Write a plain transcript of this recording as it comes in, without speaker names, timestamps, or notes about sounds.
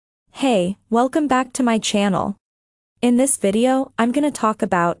Hey, welcome back to my channel. In this video, I'm gonna talk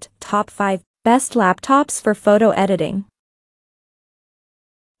about top 5 best laptops for photo editing.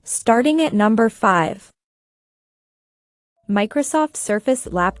 Starting at number 5. Microsoft Surface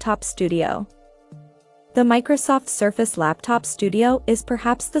Laptop Studio. The Microsoft Surface Laptop Studio is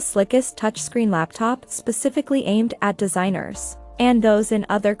perhaps the slickest touchscreen laptop specifically aimed at designers and those in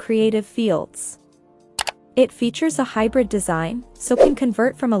other creative fields. It features a hybrid design, so can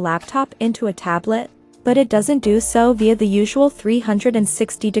convert from a laptop into a tablet, but it doesn't do so via the usual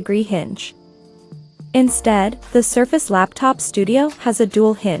 360-degree hinge. Instead, the Surface Laptop Studio has a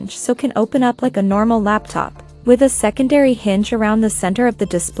dual hinge so can open up like a normal laptop, with a secondary hinge around the center of the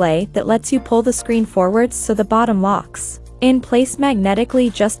display that lets you pull the screen forwards so the bottom locks in place magnetically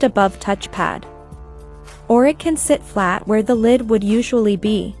just above touchpad. Or it can sit flat where the lid would usually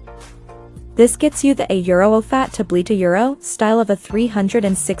be. This gets you the Euro to bleed to Euro style of a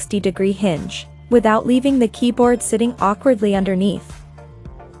 360-degree hinge, without leaving the keyboard sitting awkwardly underneath.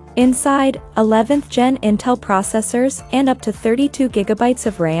 Inside, 11th gen Intel processors and up to 32 GB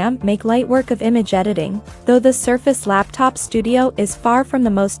of RAM make light work of image editing, though the Surface Laptop Studio is far from the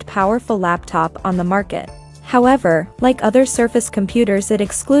most powerful laptop on the market. However, like other Surface computers, it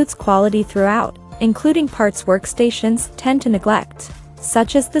excludes quality throughout, including parts workstations tend to neglect,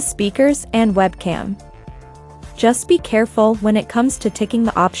 such as the speakers and webcam. Just be careful when it comes to ticking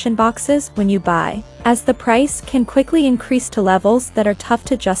the option boxes when you buy, as the price can quickly increase to levels that are tough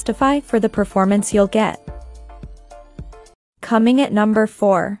to justify for the performance you'll get. Coming at number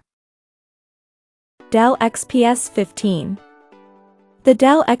 4. Dell XPS 15. The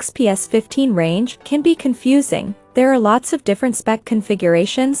Dell XPS 15 range can be confusing. There are lots of different spec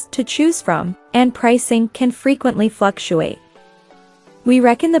configurations to choose from, and pricing can frequently fluctuate. We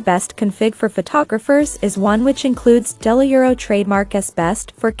reckon the best config for photographers is one which includes Dell Euro trademark S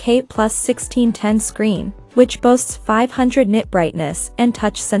Best 4K plus 1610 screen, which boasts 500 nit brightness and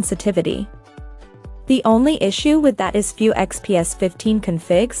touch sensitivity. The only issue with that is few XPS 15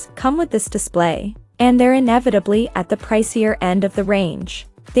 configs come with this display, and they're inevitably at the pricier end of the range.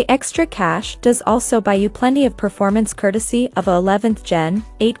 The extra cash does also buy you plenty of performance courtesy of a 11th gen,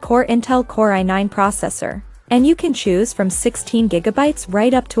 8-core Intel Core i9 processor. And you can choose from 16 GB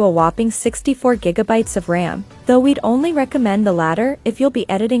right up to a whopping 64 GB of RAM, though we'd only recommend the latter if you'll be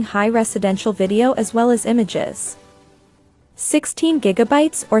editing high residential video as well as images. 16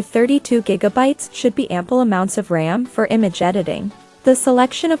 GB or 32 GB should be ample amounts of RAM for image editing. The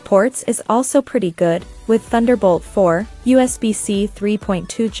selection of ports is also pretty good, with Thunderbolt 4, USB-C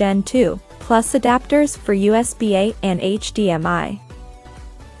 3.2 Gen 2, plus adapters for USB-A and HDMI.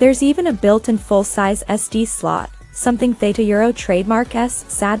 There's even a built-in full-size SD slot, something Theta Euro trademark S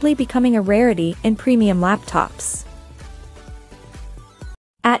sadly becoming a rarity in premium laptops.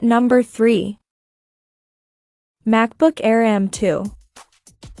 At number 3. MacBook Air M2.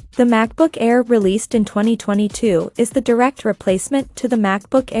 The MacBook Air released in 2022 is the direct replacement to the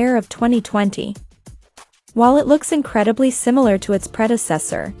MacBook Air of 2020. While it looks incredibly similar to its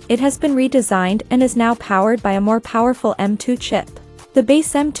predecessor, it has been redesigned and is now powered by a more powerful M2 chip. The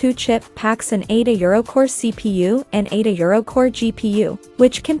base M2 chip packs an 8 Euro core CPU and 8 Euro core GPU,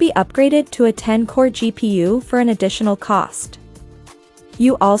 which can be upgraded to a 10-core GPU for an additional cost.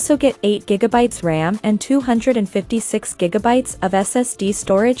 You also get 8 GB RAM and 256 GB of SSD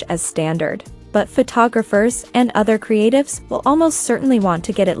storage as standard, but photographers and other creatives will almost certainly want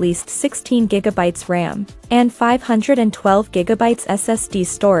to get at least 16 GB RAM and 512 GB SSD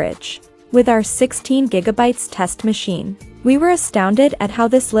storage. With our 16 GB test machine, we were astounded at how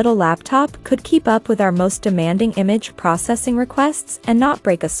this little laptop could keep up with our most demanding image processing requests and not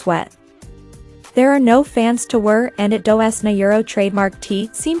break a sweat. There are no fans to whir, and it does na Euro trademark T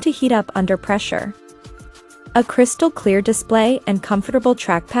seem to heat up under pressure. A crystal clear display and comfortable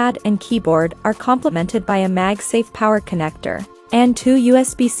trackpad and keyboard are complemented by a MagSafe power connector, and 2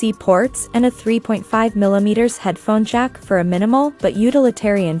 USB-C ports and a 3.5mm headphone jack for a minimal but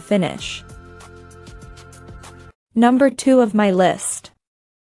utilitarian finish. Number 2 of my list.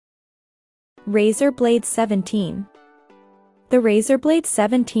 Razer Blade 17. The Razer Blade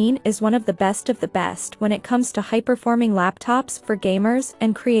 17 is one of the best when it comes to high-performing laptops for gamers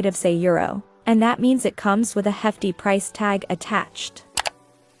and creatives Euro, and that means it comes with a hefty price tag attached.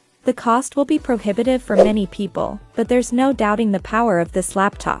 The cost will be prohibitive for many people, but there's no doubting the power of this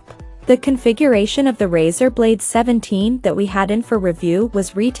laptop. The configuration of the Razer Blade 17 that we had in for review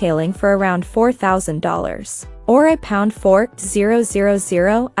was retailing for around $4,000, or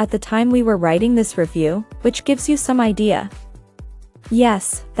 £4,000 at the time we were writing this review, which gives you some idea.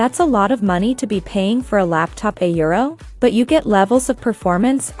 Yes, that's a lot of money to be paying for a laptop €1, but you get levels of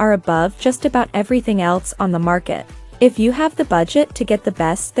performance are above just about everything else on the market. If you have the budget to get the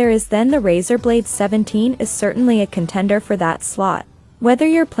best there is, then the Razer Blade 17 is certainly a contender for that slot. Whether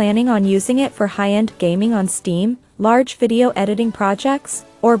you're planning on using it for high-end gaming on Steam, large video editing projects,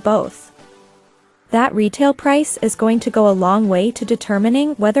 or both, that retail price is going to go a long way to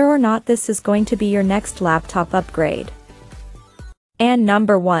determining whether or not this is going to be your next laptop upgrade. And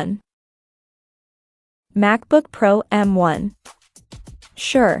number 1. MacBook Pro M1.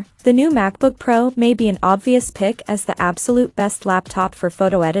 Sure, the new MacBook Pro may be an obvious pick as the absolute best laptop for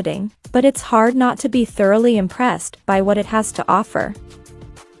photo editing, but it's hard not to be thoroughly impressed by what it has to offer.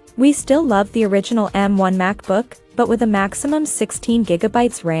 We still love the original M1 MacBook, but with a maximum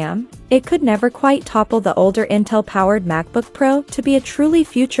 16GB RAM, it could never quite topple the older Intel-powered MacBook Pro to be a truly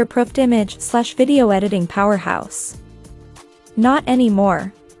future-proofed image/video editing powerhouse. Not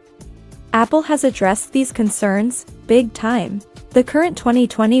anymore. Apple has addressed these concerns big time. The current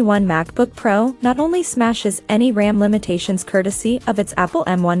 2021 MacBook Pro not only smashes any RAM limitations courtesy of its Apple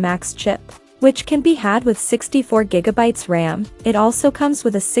M1 Max chip, which can be had with 64GB RAM, it also comes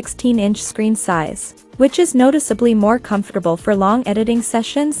with a 16-inch screen size, which is noticeably more comfortable for long editing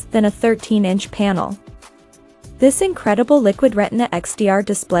sessions than a 13-inch panel. This incredible Liquid Retina XDR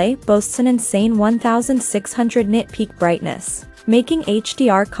display boasts an insane 1600 nit peak brightness, making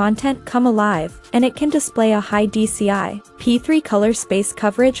HDR content come alive, and it can display a high DCI, P3 color space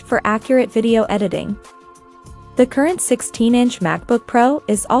coverage for accurate video editing. The current 16-inch MacBook Pro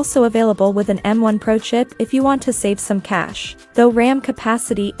is also available with an M1 Pro chip if you want to save some cash, though RAM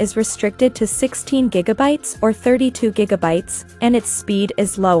capacity is restricted to 16GB or 32GB, and its speed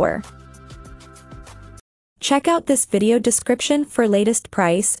is lower. Check out this video description for latest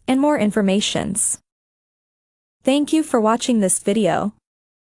price and more informations. Thank you for watching this video.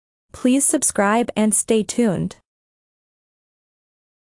 Please subscribe and stay tuned.